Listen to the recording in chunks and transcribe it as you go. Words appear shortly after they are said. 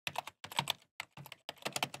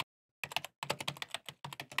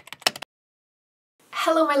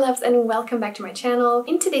Hello my loves and welcome back to my channel.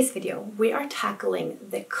 In today's video we are tackling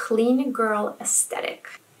the clean girl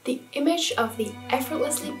aesthetic. The image of the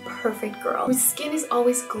effortlessly perfect girl whose skin is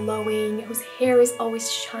always glowing, whose hair is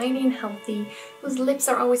always shiny and healthy, whose lips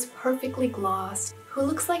are always perfectly glossed, who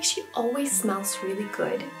looks like she always smells really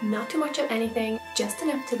good, not too much of anything, just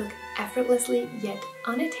enough to look effortlessly yet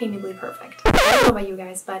unattainably perfect. I don't know about you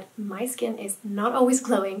guys, but my skin is not always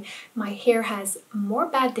glowing, my hair has more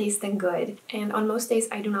bad days than good, and on most days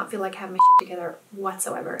I do not feel like I have my shit together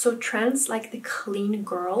whatsoever. So trends like the clean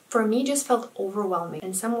girl for me just felt overwhelming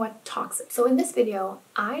and somewhat toxic. So in this video,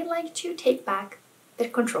 I like to take back the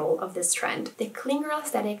control of this trend. The clean girl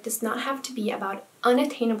aesthetic does not have to be about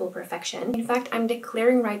unattainable perfection. In fact, I'm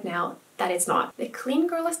declaring right now that it's not. The clean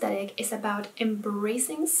girl aesthetic is about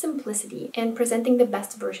embracing simplicity and presenting the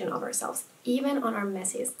best version of ourselves, even on our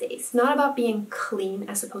messiest days. It's not about being clean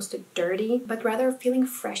as opposed to dirty, but rather feeling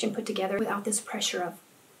fresh and put together without this pressure of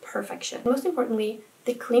perfection. Most importantly,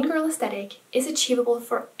 the clean girl aesthetic is achievable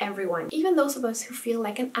for everyone, even those of us who feel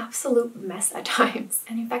like an absolute mess at times.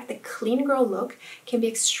 And in fact, the clean girl look can be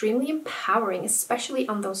extremely empowering, especially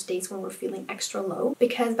on those days when we're feeling extra low,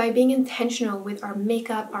 because by being intentional with our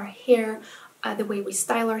makeup, our hair, the way we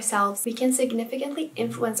style ourselves, we can significantly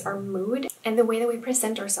influence our mood and the way that we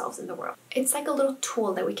present ourselves in the world. It's like a little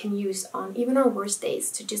tool that we can use on even our worst days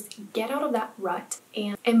to just get out of that rut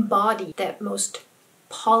and embody the most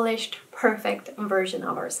polished, perfect version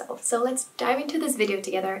of ourselves. So let's dive into this video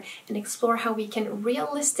together and explore how we can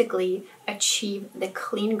realistically achieve the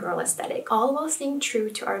clean girl aesthetic, all while staying true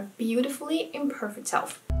to our beautifully imperfect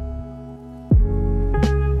self.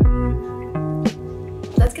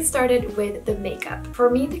 Let's get started with the makeup. For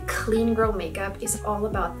me, the clean girl makeup is all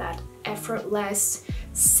about that effortless,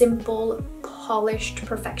 simple, polished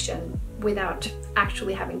perfection without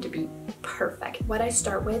actually having to be perfect. What I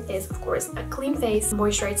start with is, of course, a clean face,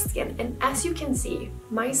 moisturized skin, and as you can see,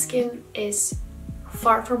 my skin is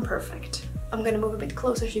far from perfect. I'm gonna move a bit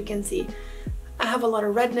closer so you can see. I have a lot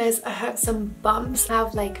of redness, I have some bumps, I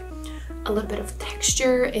have like a little bit of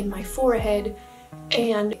texture in my forehead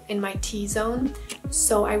and in my T-zone.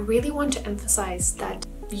 So I really want to emphasize that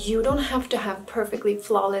you don't have to have perfectly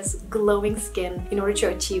flawless, glowing skin in order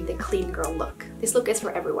to achieve the clean girl look. This look is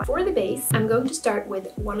for everyone. For the base, I'm going to start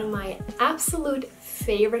with one of my absolute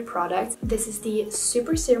favorite products. This is the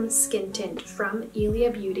Super Serum Skin Tint from Ilia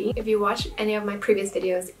Beauty. If you watch any of my previous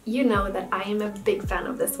videos, you know that I am a big fan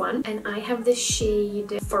of this one, and I have the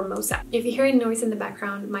shade Formosa. If you hear a noise in the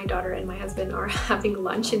background, my daughter and my husband are having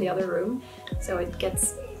lunch in the other room, so it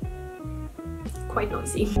gets quite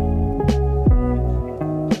noisy.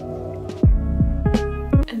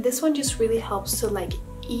 And this one just really helps to like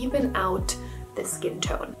even out the skin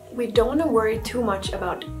tone. We don't want to worry too much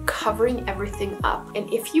about covering everything up,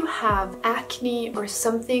 and if you have acne or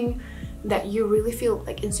something that you really feel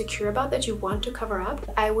like insecure about that you want to cover up,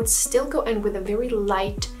 I would still go in with a very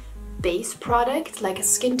light base product like a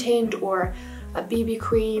skin tint or a BB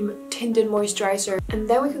cream, tinted moisturizer, and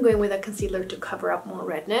then we can go in with a concealer to cover up more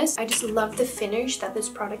redness. I just love the finish that this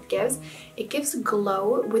product gives. It gives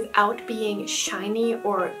glow without being shiny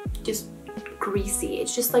or just greasy.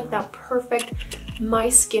 It's just like that perfect my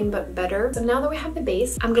skin but better. So now that we have the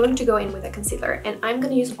base, I'm going to go in with a concealer, and I'm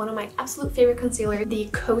going to use one of my absolute favorite concealer, the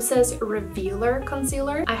Kosas Revealer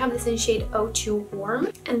Concealer. I have this in shade 02 Warm,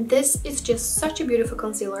 and this is just such a beautiful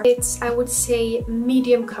concealer. It's, I would say,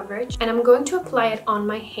 medium coverage, and I'm going to apply it on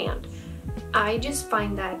my hand. I just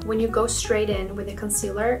find that when you go straight in with a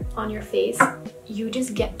concealer on your face, you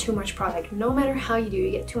just get too much product. No matter how you do,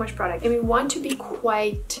 you get too much product. And we want to be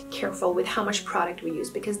quite careful with how much product we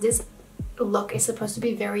use, because this look is supposed to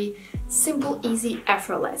be very simple, easy,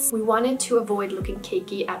 effortless. We wanted to avoid looking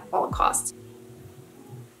cakey at all costs.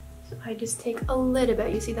 So I just take a little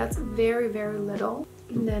bit. You see, that's very, very little.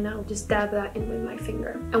 And then I'll just dab that in with my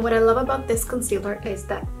finger. And what I love about this concealer is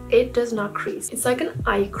that it does not crease. It's like an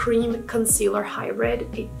eye cream concealer hybrid.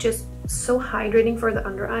 It's just so hydrating for the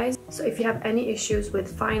under eyes. So if you have any issues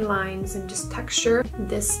with fine lines and just texture,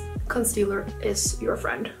 this concealer is your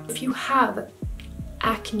friend. If you have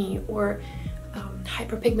acne or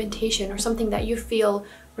hyperpigmentation or something that you feel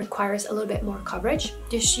requires a little bit more coverage,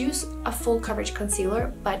 just use a full coverage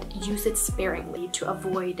concealer, but use it sparingly to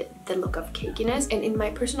avoid the look of cakiness. And in my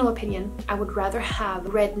personal opinion, I would rather have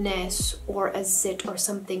redness or a zit or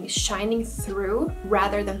something shining through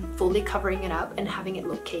rather than fully covering it up and having it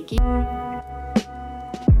look cakey.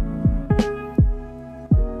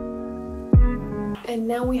 And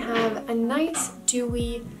now we have a nice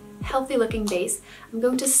dewy healthy looking base. I'm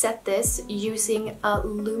going to set this using a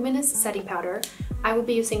luminous setting powder. I will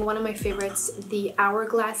be using one of my favorites, the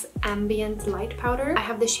Hourglass Ambient Light Powder. I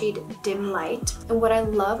have the shade Dim Light, and what I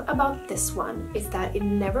love about this one is that it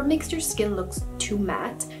never makes your skin look too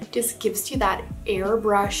matte. It just gives you that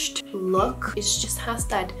airbrushed look. It just has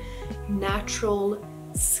that natural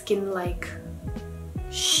skin-like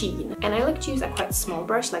sheen. And I like to use a quite small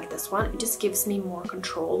brush like this one. It just gives me more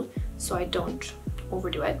control so I don't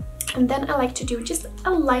overdo it. And then I like to do just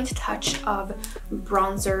a light touch of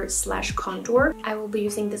bronzer slash contour. I will be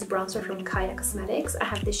using this bronzer from Kaya Cosmetics. I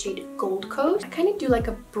have the shade Gold Coat. I kind of do like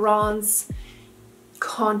a bronze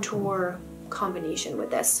contour combination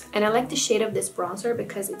with this. And I like the shade of this bronzer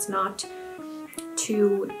because it's not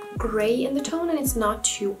too gray in the tone and it's not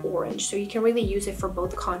too orange. So you can really use it for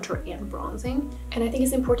both contour and bronzing. And I think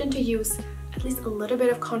it's important to use at least a little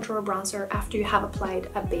bit of contour or bronzer after you have applied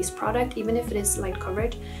a base product, even if it is light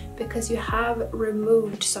coverage, because you have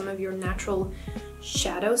removed some of your natural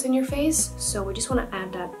shadows in your face. So we just want to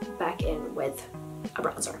add that back in with a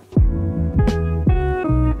bronzer.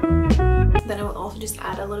 Then I will also just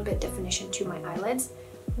add a little bit definition to my eyelids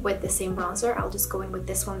with the same bronzer. I'll just go in with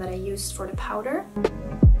this one that I used for the powder.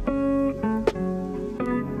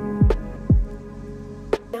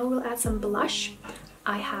 Now we'll add some blush.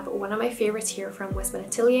 I have one of my favorites here from Westman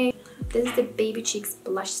Atelier. This is the Baby Cheeks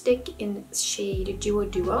blush stick in shade Duo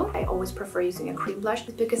Duo. I always prefer using a cream blush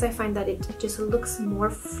because I find that it just looks more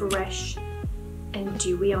fresh and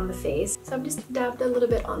dewy on the face. So I've just dabbed a little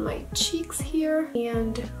bit on my cheeks here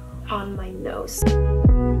and on my nose.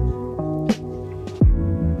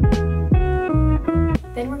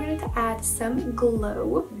 Then we're going to add some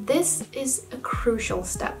glow. This is a crucial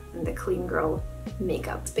step in the clean girl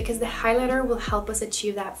makeup because the highlighter will help us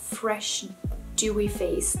achieve that fresh, dewy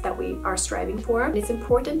face that we are striving for. And it's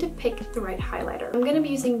important to pick the right highlighter. I'm going to be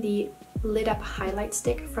using the Lit Up Highlight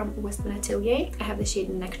Stick from Westman Atelier. I have the shade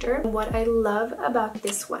Nectar. What I love about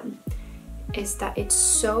this one is that it's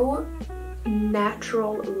so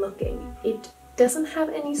natural looking. It doesn't have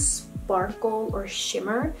any sparkle or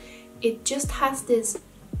shimmer. It just has this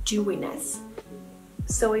dewiness.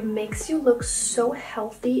 So it makes you look so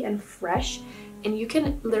healthy and fresh, and you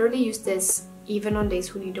can literally use this even on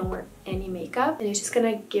days when you don't wear any makeup, and it's just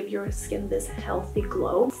gonna give your skin this healthy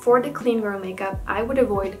glow. For the clean girl makeup, I would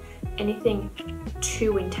avoid anything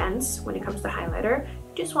too intense when it comes to highlighter.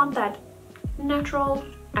 You just want that natural,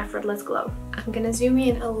 effortless glow. I'm gonna zoom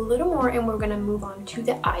in a little more and we're gonna move on to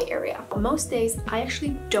the eye area. Most days I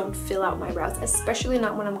actually don't fill out my brows, especially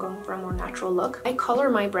not when I'm going for a more natural look. I color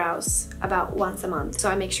my brows about once a month, so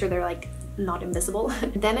I make sure they're like not invisible.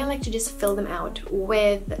 Then I like to just fill them out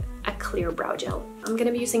with a clear brow gel. I'm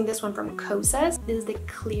gonna be using this one from Kosas. This is the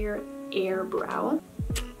Clear Air Brow.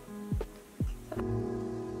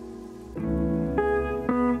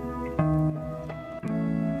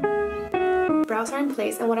 Brows are in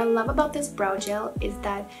place, and what I love about this brow gel is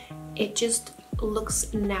that it just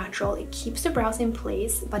looks natural. It keeps the brows in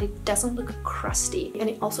place, but it doesn't look crusty, and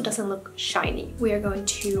it also doesn't look shiny. We are going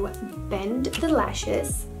to bend the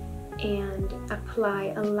lashes and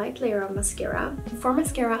apply a light layer of mascara. For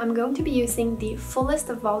mascara, I'm going to be using the Fullest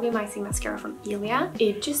Volumizing Mascara from Ilia.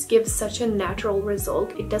 It just gives such a natural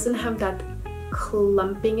result. It doesn't have that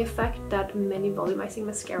clumping effect that many volumizing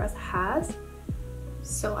mascaras has.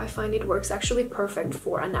 So I find it works actually perfect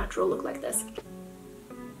for a natural look like this.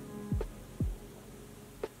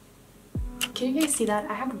 Can you guys see that?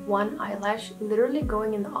 I have one eyelash literally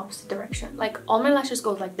going in the opposite direction. Like all my lashes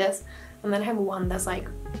go like this, and then I have one that's like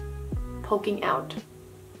poking out.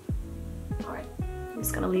 Alright, I'm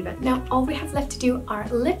just gonna leave it. Now all we have left to do are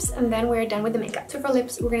lips, and then we're done with the makeup. So for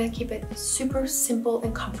lips, we're gonna keep it super simple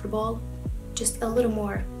and comfortable. Just a little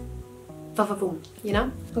more va-va-voom, you know?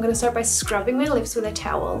 I'm gonna start by scrubbing my lips with a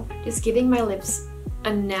towel, just giving my lips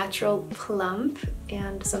a natural plump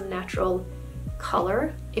and some natural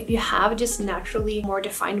color. If you have just naturally more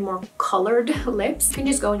defined, more colored lips, you can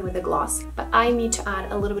just go in with a gloss. But I need to add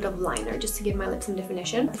a little bit of liner just to give my lips some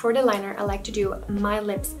definition. For the liner, I like to do my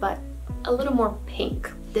lips, but a little more pink.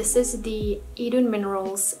 This is the Idun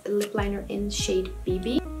Minerals lip liner in shade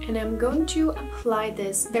BB. And I'm going to apply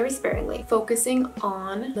this very sparingly, focusing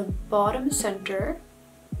on the bottom center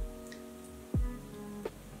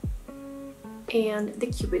and the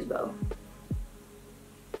cupid's bow.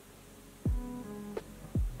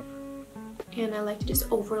 And I like to just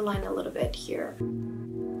overline a little bit here.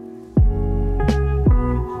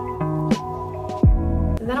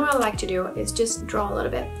 And then what I like to do is just draw a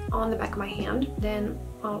little bit on the back of my hand. Then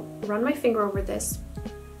I'll run my finger over this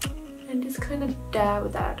and just kind of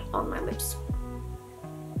dab that on my lips.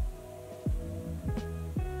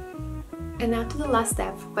 And now to the last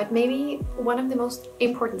step, but maybe one of the most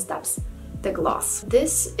important steps, the gloss.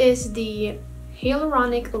 This is the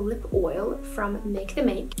hyaluronic lip oil from Make the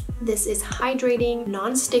Make. This is hydrating,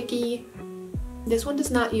 non-sticky. This one does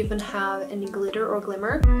not even have any glitter or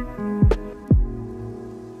glimmer.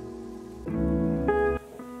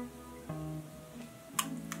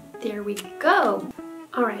 There we go.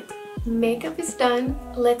 All right, makeup is done.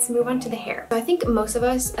 Let's move on to the hair. I think most of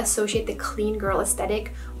us associate the clean girl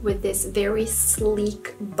aesthetic with this very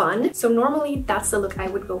sleek bun. So normally that's the look I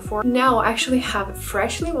would go for. Now I actually have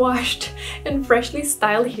freshly washed and freshly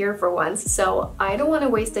styled hair for once, so I don't want to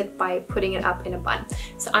waste it by putting it up in a bun.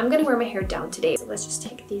 So I'm gonna wear my hair down today. So let's just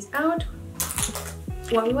take these out.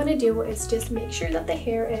 What we want to do is just make sure that the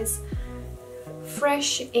hair is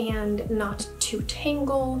fresh and not too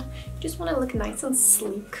tangled. You just want to look nice and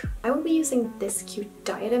sleek. I will be using this cute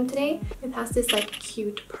diadem today. It has this like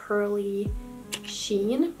cute pearly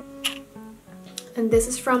sheen, and this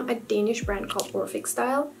is from a Danish brand called Orphic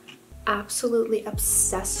Style. Absolutely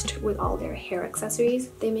obsessed with all their hair accessories.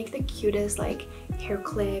 They make the cutest like hair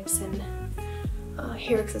clips and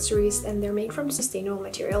hair accessories, and they're made from sustainable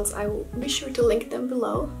materials. I will be sure to link them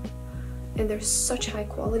below, and they're such high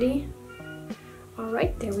quality.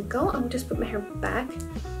 Alright, there we go. I'll just put my hair back.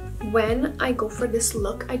 When I go for this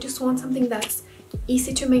look, I just want something that's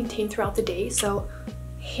easy to maintain throughout the day. So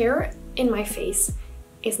hair in my face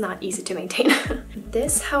is not easy to maintain.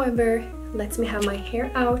 This, however, lets me have my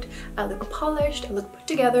hair out. I look polished, I look put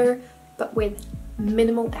together, but with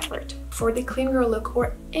minimal effort. For the clean girl look,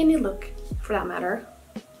 or any look for that matter,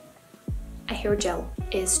 a hair gel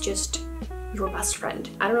is just your best friend.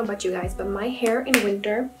 I don't know about you guys, but my hair in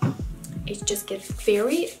winter, it just gets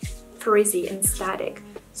very frizzy and static.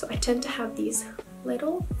 So I tend to have these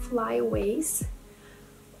little flyaways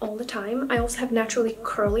all the time. I also have naturally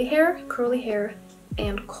curly hair. Curly hair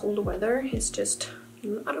and cold weather is just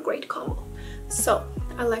not a great combo. So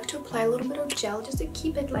I like to apply a little bit of gel just to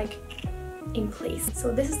keep it like in place.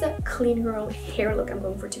 So this is the clean girl hair look I'm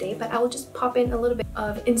going for today, but I will just pop in a little bit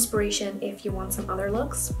of inspiration if you want some other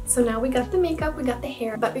looks. So now we got the makeup, we got the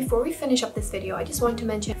hair, but before we finish up this video, I just want to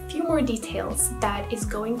mention a few more details that is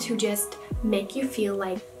going to just make you feel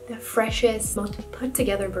like the freshest, most put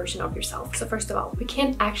together version of yourself. So first of all, we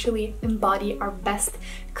can't actually embody our best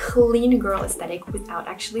clean girl aesthetic without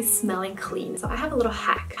actually smelling clean. So I have a little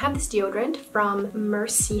hack. I have this deodorant from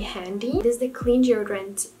Mercy Handy. This is the clean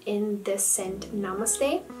deodorant in the scent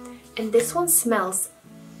Namaste, and this one smells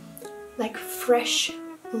like fresh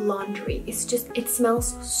laundry. It's just, it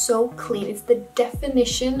smells so clean. It's the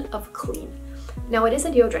definition of clean. Now it is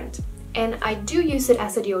a deodorant, and I do use it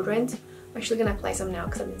as a deodorant. I'm actually gonna apply some now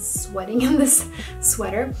because I've been sweating in this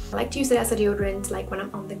sweater. I like to use it as a deodorant like when I'm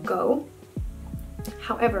on the go.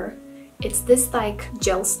 However, it's this like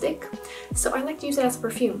gel stick, so I like to use it as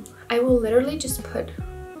perfume. I will literally just put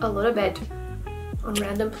a little bit on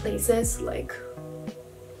random places, like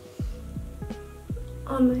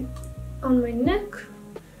on my neck,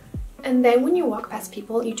 and then when you walk past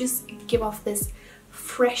people, you just give off this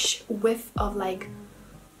fresh whiff of like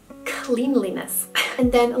cleanliness.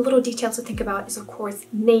 And then a little detail to think about is of course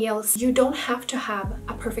nails. You don't have to have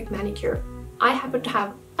a perfect manicure. I happen to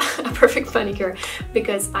have a perfect manicure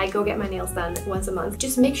because I go get my nails done once a month.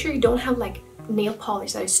 Just make sure you don't have like nail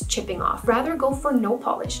polish that is chipping off. Rather go for no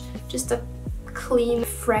polish, just a clean,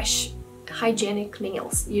 fresh, hygienic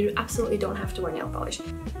nails. You absolutely don't have to wear nail polish.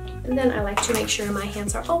 And then I like to make sure my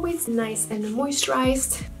hands are always nice and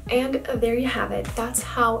moisturized. And there you have it. That's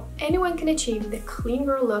how anyone can achieve the clean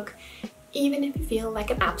girl look, even if you feel like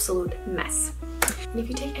an absolute mess. And if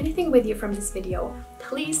you take anything with you from this video,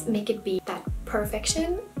 please make it be that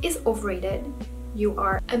perfection is overrated. You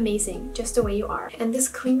are amazing just the way you are. And this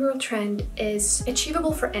clean girl trend is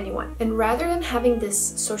achievable for anyone. And rather than having this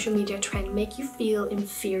social media trend make you feel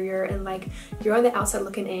inferior and like you're on the outside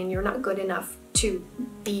looking in, you're not good enough to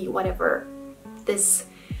be whatever this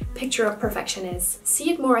picture of perfection is,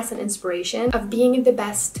 see it more as an inspiration of being the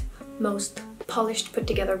best, most polished, put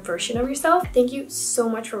together version of yourself. Thank you so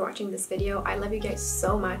much for watching this video. I love you guys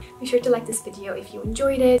so much. Be sure to like this video if you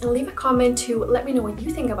enjoyed it, and leave a comment to let me know what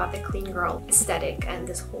you think about the clean girl aesthetic and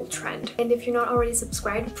this whole trend. And if you're not already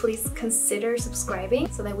subscribed, please consider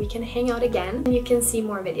subscribing so that we can hang out again and you can see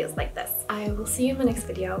more videos like this. I will see you in my next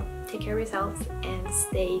video. Take care of yourselves and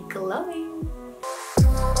stay glowing.